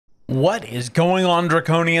What is going on,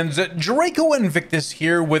 Draconians? Draco Invictus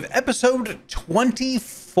here with episode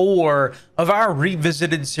 24 of our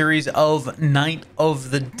revisited series of Night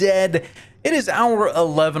of the Dead. It is hour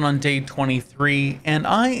 11 on day 23, and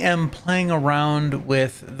I am playing around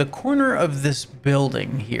with the corner of this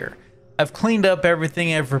building here. I've cleaned up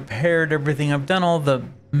everything, I've repaired everything, I've done all the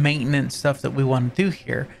maintenance stuff that we want to do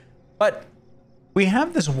here, but we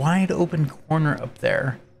have this wide open corner up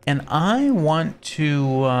there. And I want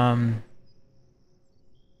to, well,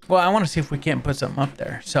 I want to see if we can't put something up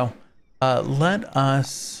there. So let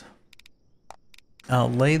us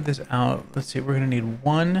lay this out. Let's see, we're going to need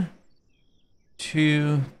 1,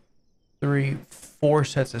 2, 3, 4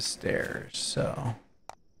 sets of stairs. So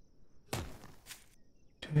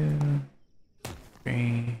 2,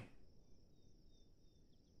 3.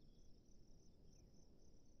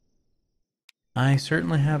 I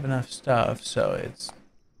certainly have enough stuff, so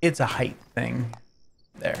it's a height thing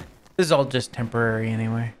there. This is all just temporary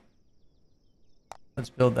anyway. Let's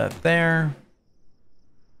build that there.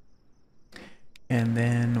 And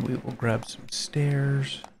then we will grab some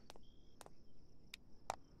stairs.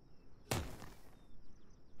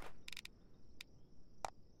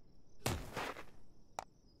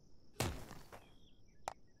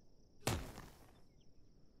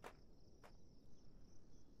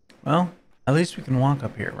 Well, at least we can walk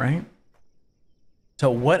up here, right? So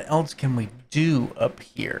what else can we do up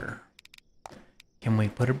here? Can we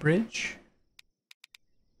put a bridge?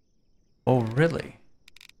 Oh, really?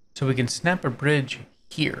 So we can snap a bridge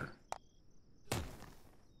here.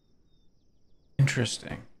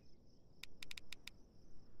 Interesting.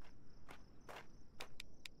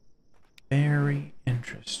 Very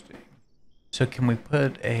interesting. So can we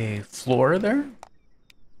put a floor there?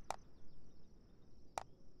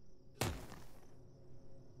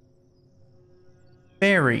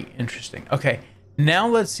 Very interesting. Okay, now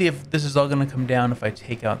let's see if this is all going to come down if I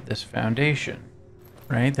take out this foundation.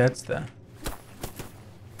 Right, that's the...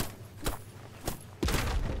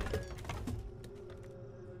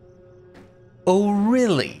 Oh,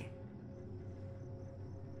 really?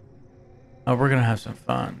 Oh, we're going to have some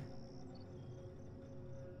fun.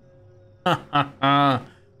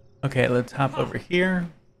 Okay, let's hop over here.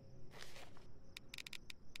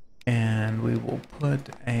 And we will put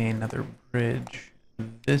another bridge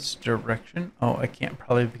this direction. Oh, I can't,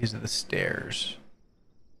 probably because of the stairs.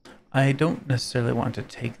 I don't necessarily want to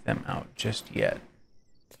take them out just yet.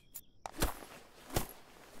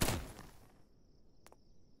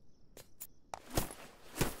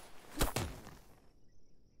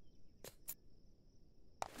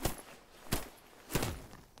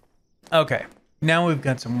 Okay, now we've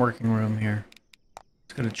got some working room here.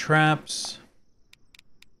 Let's go to traps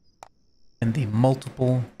and the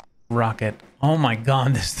multiple rocket. Oh my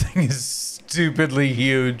god, this thing is stupidly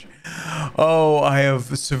huge. Oh, I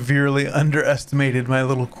have severely underestimated my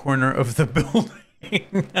little corner of the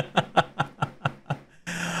building.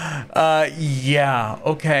 Yeah,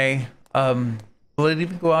 okay. Will it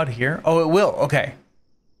even go out here? Oh, it will. Okay.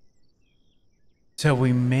 So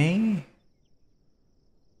we may...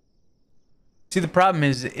 See, the problem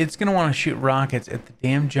is it's going to want to shoot rockets at the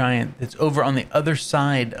damn giant that's over on the other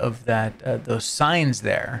side of that, those signs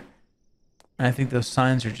there. And I think those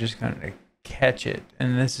signs are just going to catch it.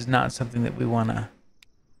 And this is not something that we want to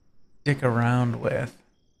stick around with.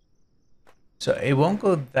 So it won't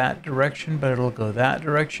go that direction, but it'll go that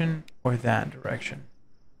direction or that direction.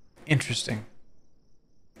 Interesting.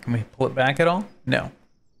 Can we pull it back at all? No.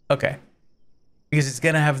 Okay. Because it's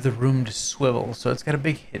going to have the room to swivel. So it's got a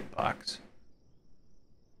big hitbox.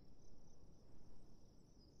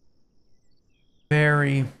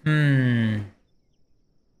 Very,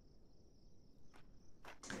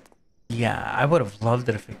 Yeah, I would have loved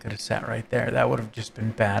it if it could have sat right there. That would have just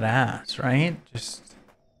been badass, right? Just,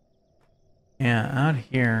 yeah, out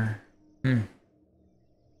here.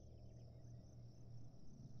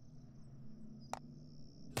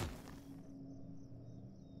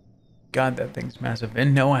 God, that thing's massive.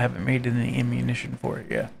 And no, I haven't made any ammunition for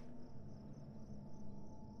it yet.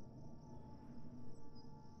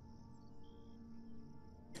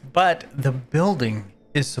 But the building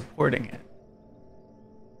is supporting it.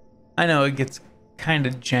 I know it gets kind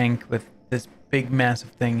of jank with this big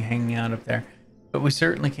massive thing hanging out of there, but we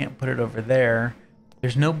certainly can't put it over there.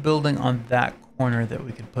 There's no building on that corner that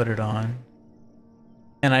we could put it on.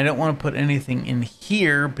 And I don't want to put anything in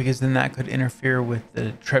here because then that could interfere with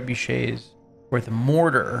the trebuchets or the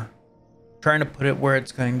mortar. I'm trying to put it where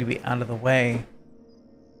it's going to be out of the way.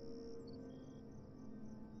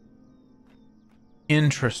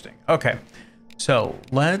 Interesting. Okay, so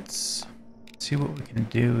let's see what we can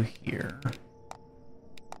do here.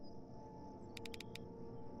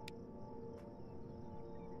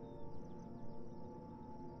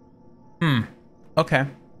 Okay.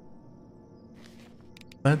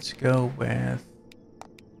 Let's go with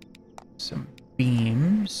some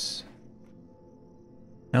beams.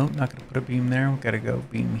 No, not gonna put a beam there. We gotta go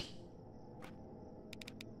beam here.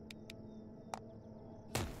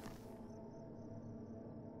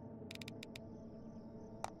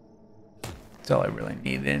 That's all I really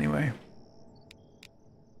need anyway.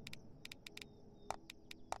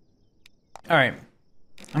 All right,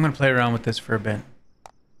 I'm gonna play around with this for a bit.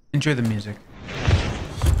 Enjoy the music.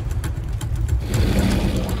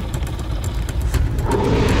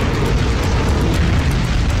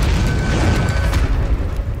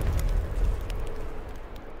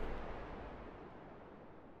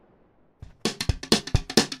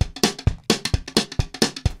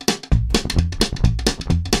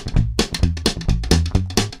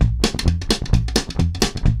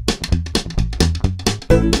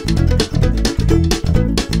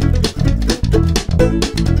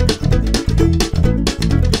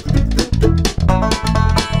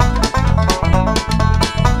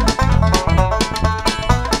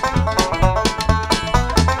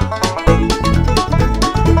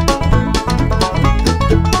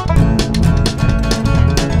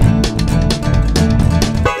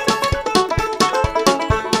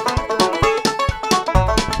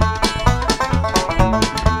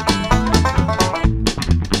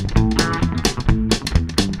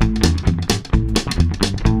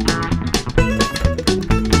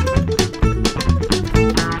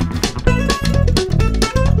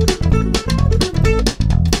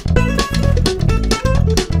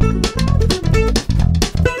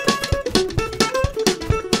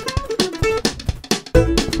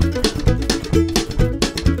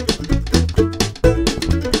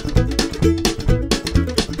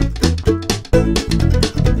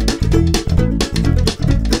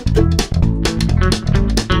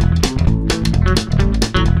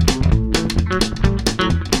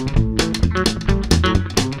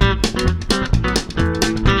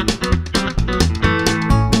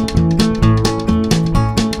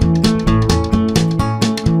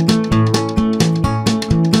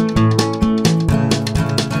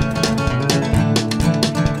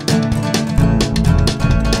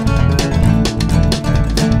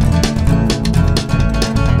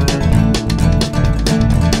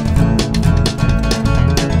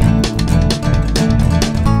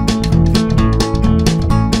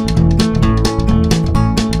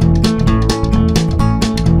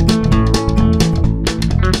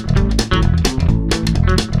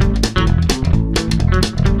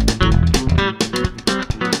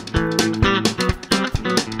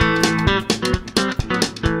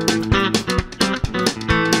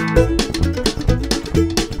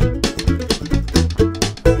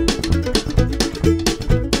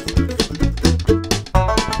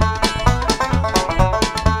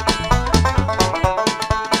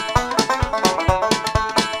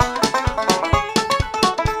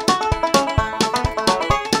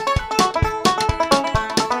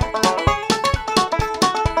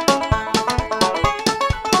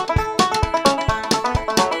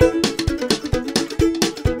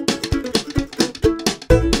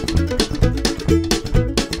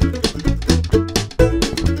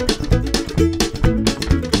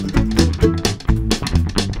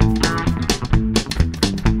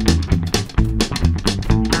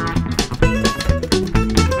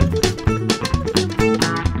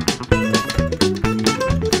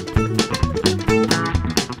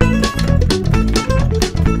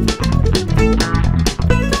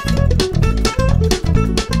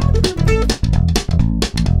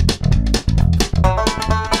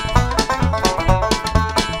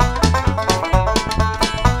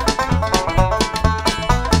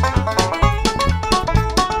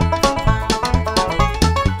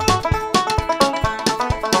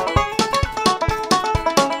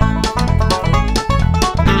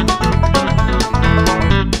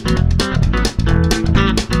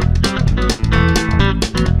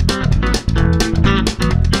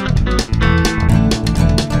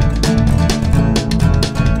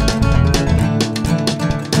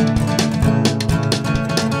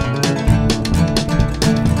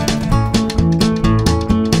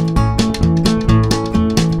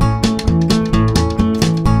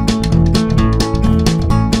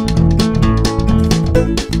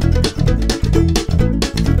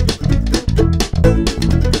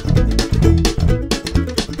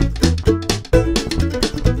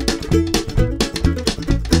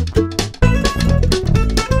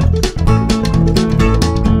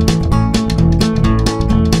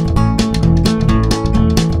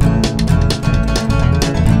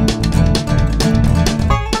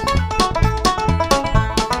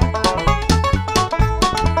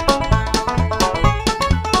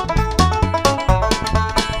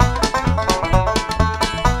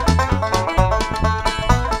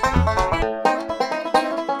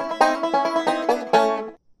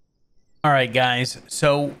 right, guys.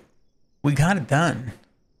 So we got it done.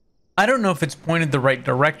 I don't know if it's pointed the right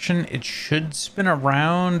direction. It should spin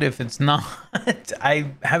around. If it's not,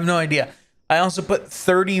 I have no idea. I also put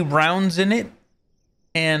 30 rounds in it,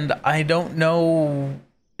 and I don't know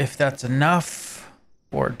if that's enough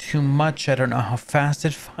or too much. I don't know how fast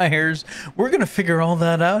it fires. We're going to figure all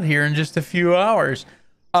that out here in just a few hours.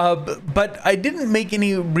 But I didn't make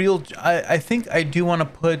any real... I think I do want to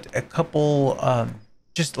put a couple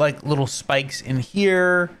just like little spikes in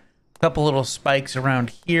here, a couple little spikes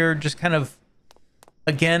around here, just kind of,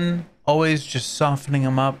 again, always just softening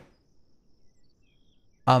them up.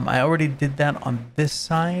 I already did that on this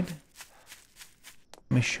side.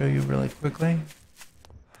 Let me show you really quickly.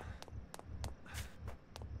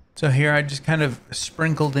 So here I just kind of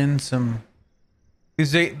sprinkled in some,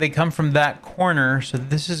 because they come from that corner, so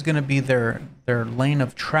this is going to be their lane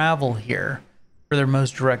of travel here for their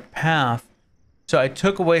most direct path. So I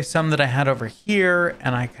took away some that I had over here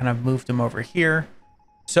and I kind of moved them over here.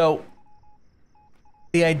 So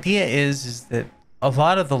the idea is that a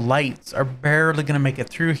lot of the lights are barely going to make it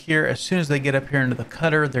through here. As soon as they get up here into the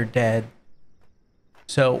cutter, they're dead.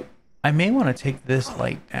 So I may want to take this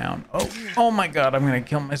light down. Oh my God, I'm going to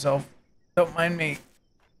kill myself. Don't mind me.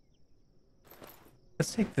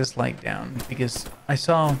 Let's take this light down because I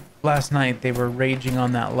saw last night they were raging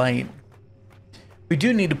on that light. We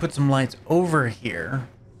do need to put some lights over here.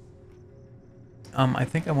 I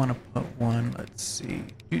think I want to put one, let's see,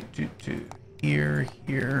 here.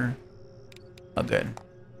 Oh, good.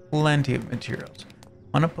 Plenty of materials.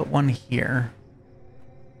 I want to put one here.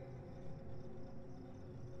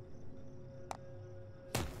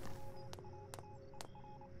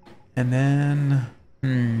 And then,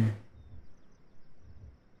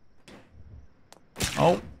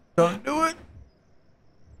 oh, don't do it.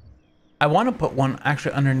 I want to put one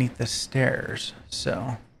actually underneath the stairs.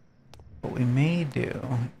 So what we may do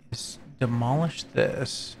is demolish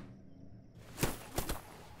this.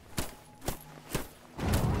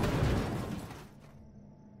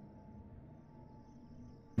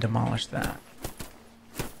 Demolish that.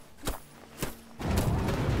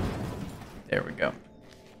 There we go.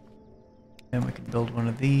 Then we can build one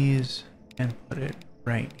of these and put it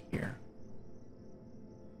right here.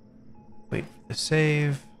 Wait for the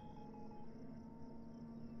save.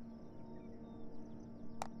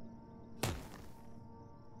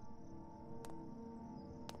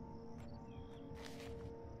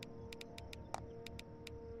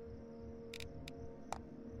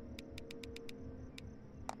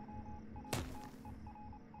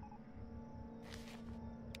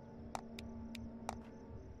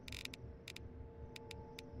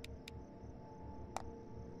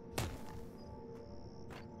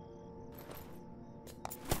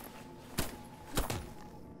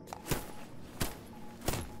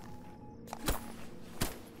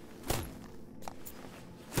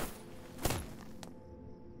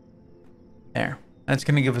 There. That's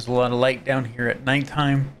going to give us a lot of light down here at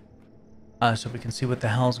nighttime, so we can see what the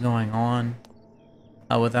hell's going on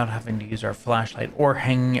without having to use our flashlight or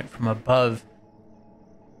hanging it from above.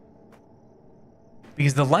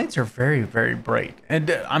 Because the lights are very, very bright.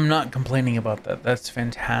 And I'm not complaining about that. That's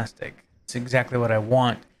fantastic. It's exactly what I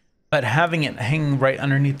want. But having it hanging right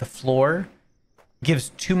underneath the floor gives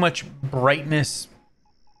too much brightness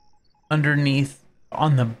underneath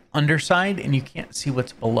on the underside, and you can't see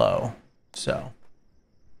what's below. So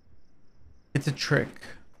it's a trick.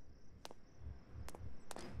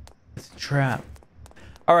 It's a trap.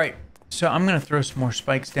 All right, so I'm gonna throw some more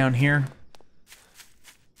spikes down here,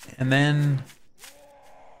 and then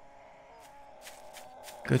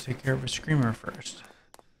go take care of a screamer first.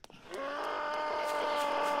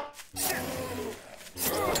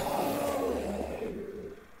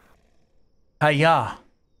 Hiya!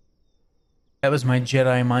 That was my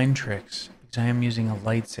Jedi mind tricks. I am using a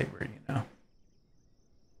lightsaber, you know.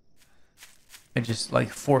 I just like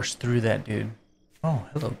forced through that dude. Oh,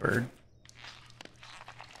 hello, bird.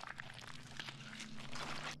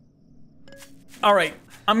 All right,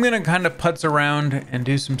 I'm gonna kind of putz around and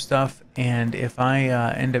do some stuff, and if I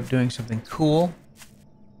end up doing something cool,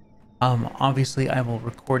 obviously I will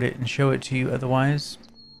record it and show it to you. Otherwise,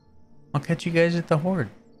 I'll catch you guys at the horde.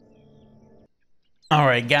 All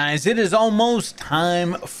right, guys, it is almost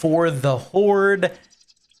time for the horde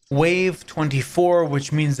wave 24,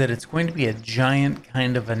 which means that it's going to be a giant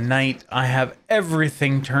kind of a night. I have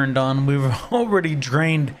everything turned on. We've already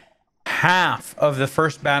drained half of the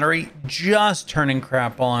first battery, just turning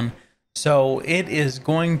crap on. So it is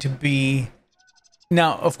going to be...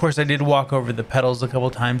 Now, of course, I did walk over the pedals a couple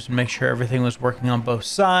times to make sure everything was working on both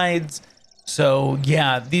sides. So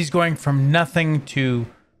yeah, these going from nothing to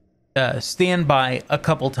stand by a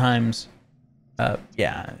couple times,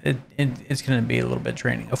 yeah, it's going to be a little bit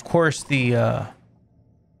draining. Of course, the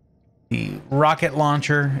rocket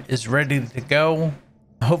launcher is ready to go.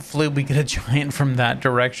 Hopefully we get a giant from that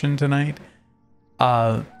direction tonight.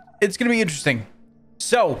 It's going to be interesting.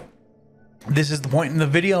 So this is the point in the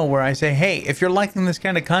video where I say, hey, if you're liking this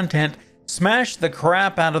kind of content, smash the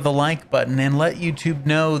crap out of the like button and let YouTube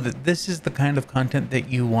know that this is the kind of content that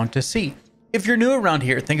you want to see. If you're new around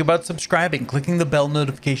here, think about subscribing, clicking the bell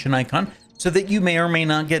notification icon so that you may or may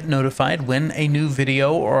not get notified when a new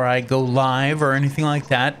video or I go live or anything like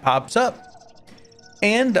that pops up.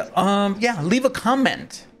 And yeah, leave a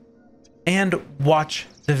comment and watch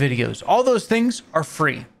the videos. All those things are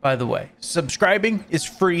free, by the way. Subscribing is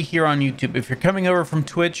free here on YouTube. If you're coming over from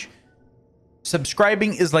Twitch,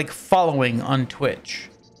 subscribing is like following on Twitch,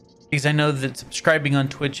 because I know that subscribing on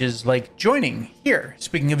Twitch is like joining here.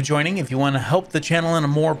 Speaking of joining, if you want to help the channel in a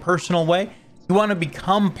more personal way, you want to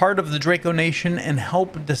become part of the Draco Nation and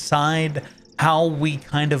help decide how we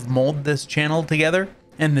kind of mold this channel together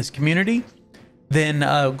and this community, then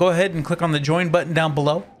go ahead and click on the join button down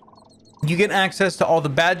below. You get access to all the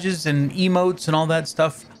badges and emotes and all that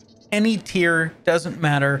stuff. Any tier, doesn't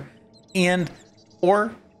matter.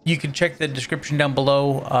 Or you can check the description down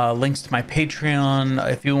below, links to my Patreon.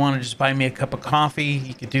 If you want to just buy me a cup of coffee,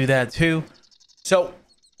 you could do that too. So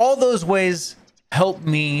all those ways help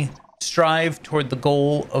me strive toward the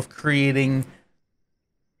goal of creating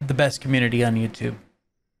the best community on YouTube.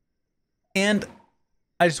 And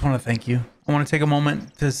I just want to thank you. I want to take a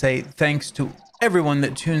moment to say thanks to everyone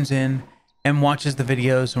that tunes in and watches the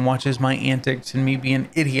videos and watches my antics and me being an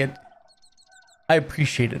idiot. I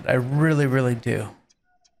appreciate it. I really, really do.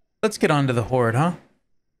 Let's get on to the horde, huh?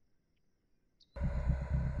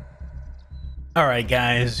 All right,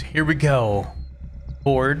 guys, here we go.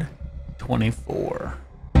 Horde 24.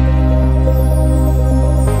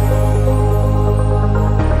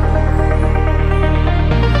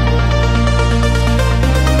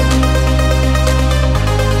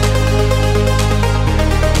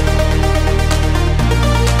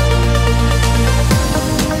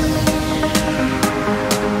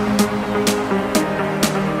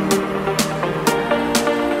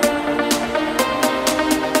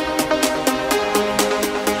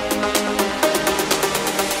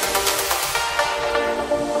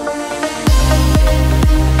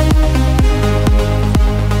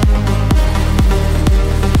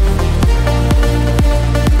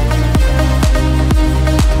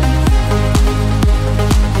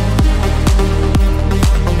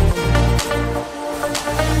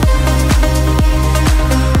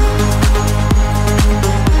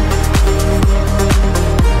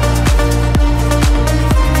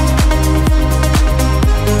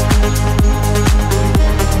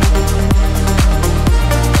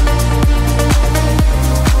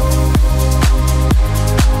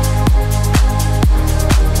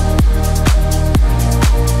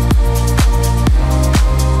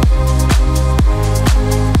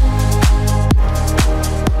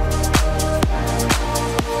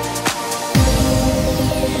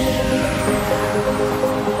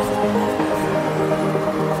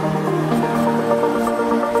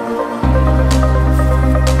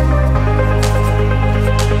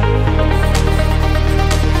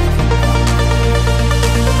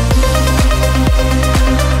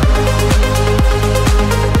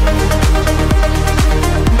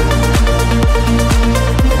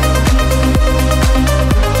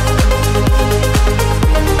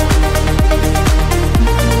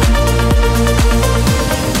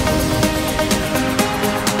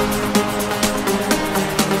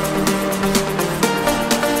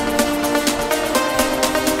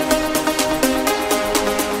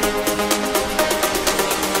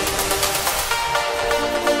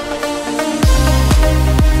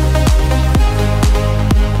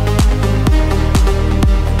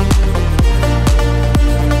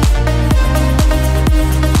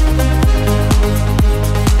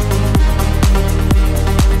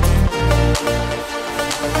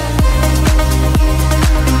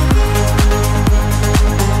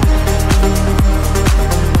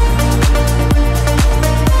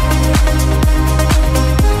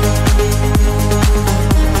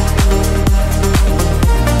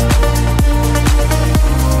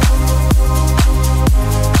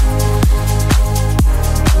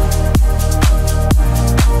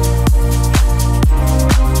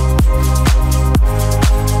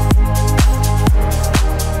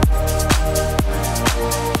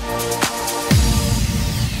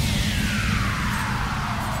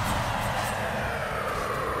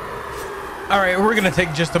 All right, we're gonna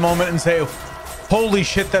take just a moment and say, holy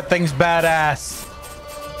shit, that thing's badass.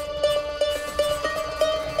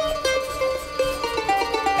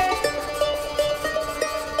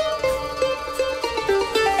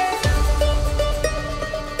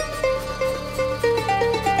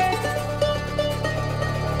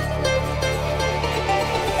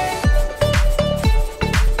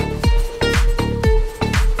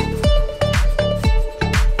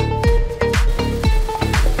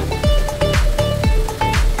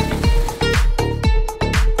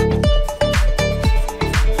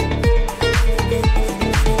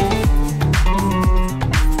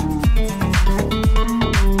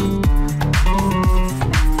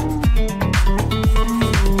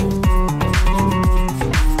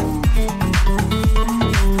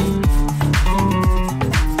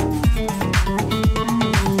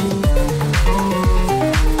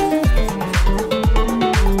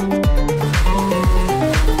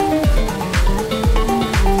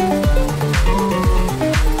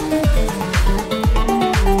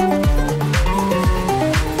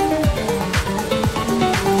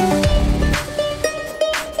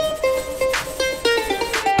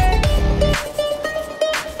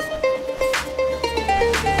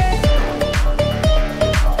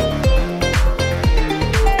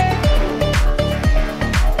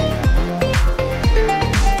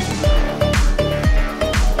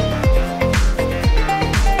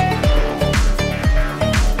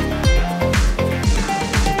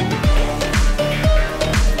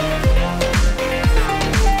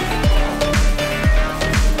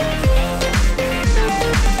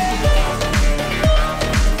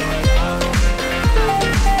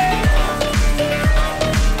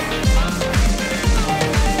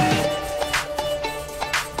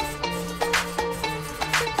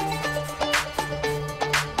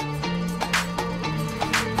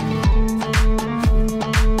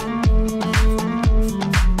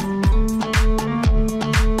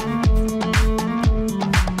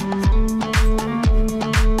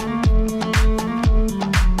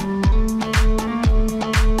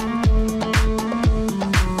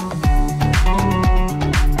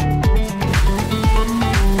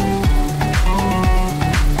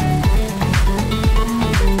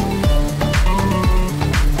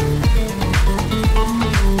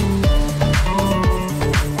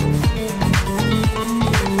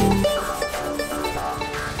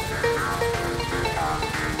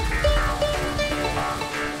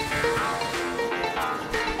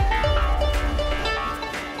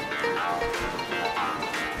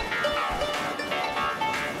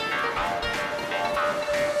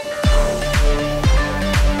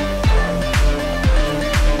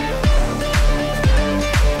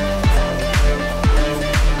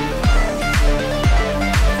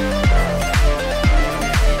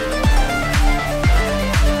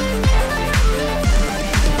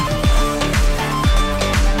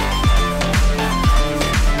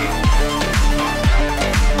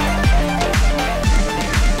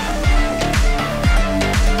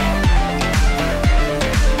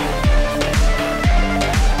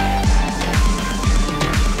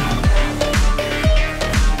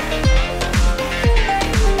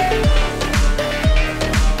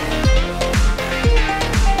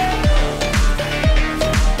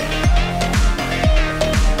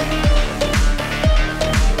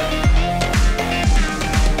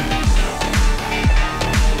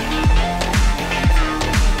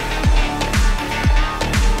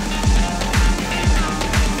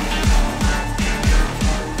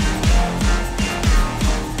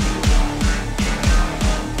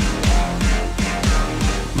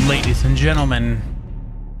 Ladies and gentlemen,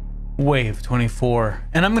 Wave 24.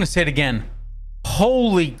 And I'm going to say it again.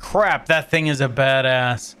 Holy crap, that thing is a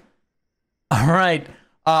badass. All right.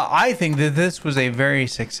 I think that this was a very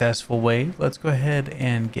successful wave. Let's go ahead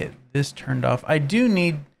and get this turned off. I do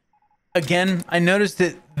need, again, I noticed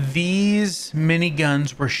that these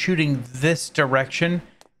miniguns were shooting this direction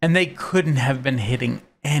and they couldn't have been hitting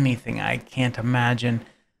anything. I can't imagine.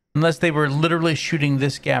 Unless they were literally shooting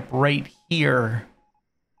this gap right here.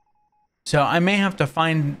 So I may have to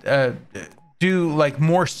find, do like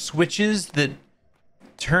more switches that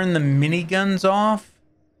turn the miniguns off.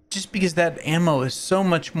 Just because that ammo is so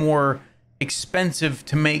much more expensive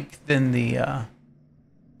to make than the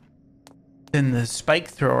spike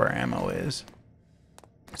thrower ammo is.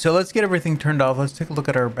 So let's get everything turned off. Let's take a look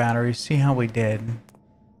at our batteries, see how we did.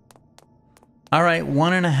 All right,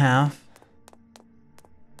 1.5. Let's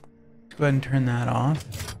go ahead and turn that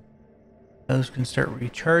off. Those can start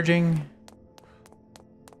recharging.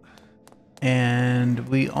 And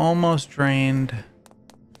we almost drained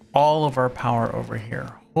all of our power over here.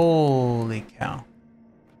 Holy cow.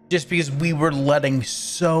 Just because we were letting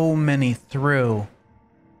so many through.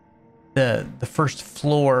 The first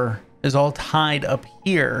floor is all tied up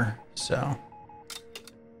here. So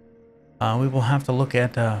we will have to look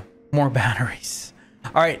at more batteries.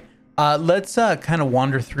 All right. Let's kind of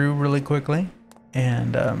wander through really quickly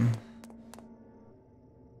and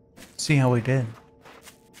see how we did.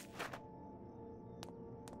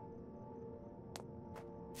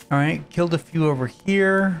 All right, killed a few over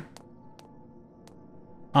here.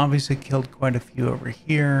 Obviously killed quite a few over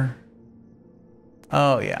here.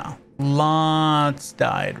 Oh yeah, lots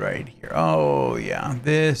died right here. Oh yeah,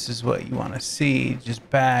 this is what you want to see. Just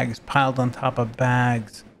bags piled on top of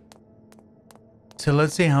bags. So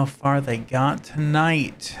let's see how far they got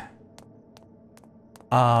tonight.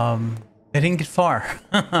 They didn't get far.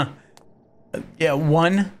 Yeah,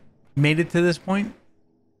 one made it to this point.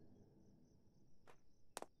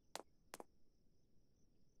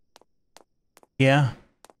 Yeah.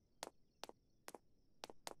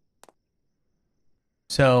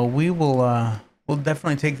 So we will we'll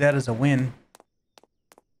definitely take that as a win.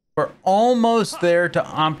 We're almost there to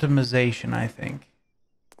optimization, I think.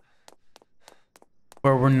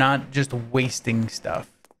 Where we're not just wasting stuff.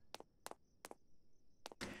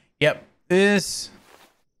 Yep, this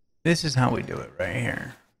is how we do it right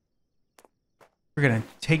here. We're gonna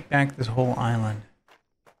take back this whole island.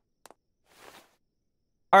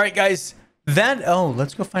 All right, guys.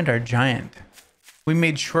 Let's go find our giant. We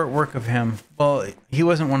made short work of him. Well, he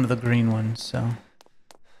wasn't one of the green ones, so.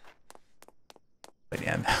 But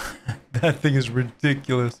yeah, that thing is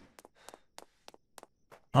ridiculous.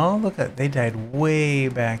 Oh, look at, they died way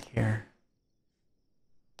back here.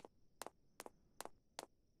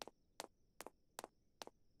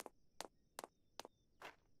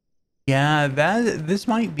 Yeah, this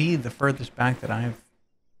might be the furthest back that I've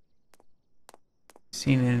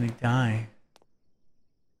seen any die.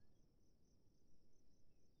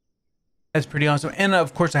 That's pretty awesome. And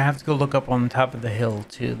of course I have to go look up on the top of the hill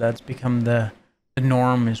too. That's become the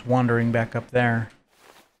norm, is wandering back up there.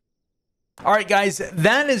 All right, guys,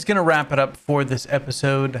 that is going to wrap it up for this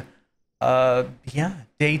episode. Yeah,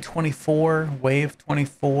 day 24, wave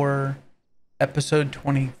 24, episode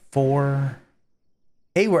 24.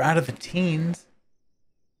 Hey, we're out of the teens.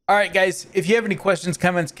 All right, guys, if you have any questions,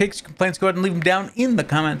 comments, kicks, complaints, go ahead and leave them down in the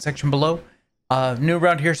comment section below. New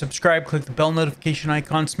around here, subscribe, click the bell notification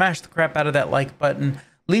icon, smash the crap out of that like button.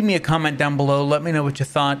 Leave me a comment down below. Let me know what you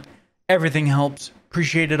thought. Everything helps.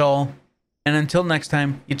 Appreciate it all. And until next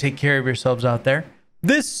time, you take care of yourselves out there.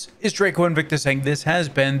 This is Draco Invictus saying this has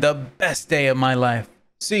been the best day of my life.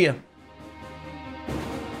 See ya.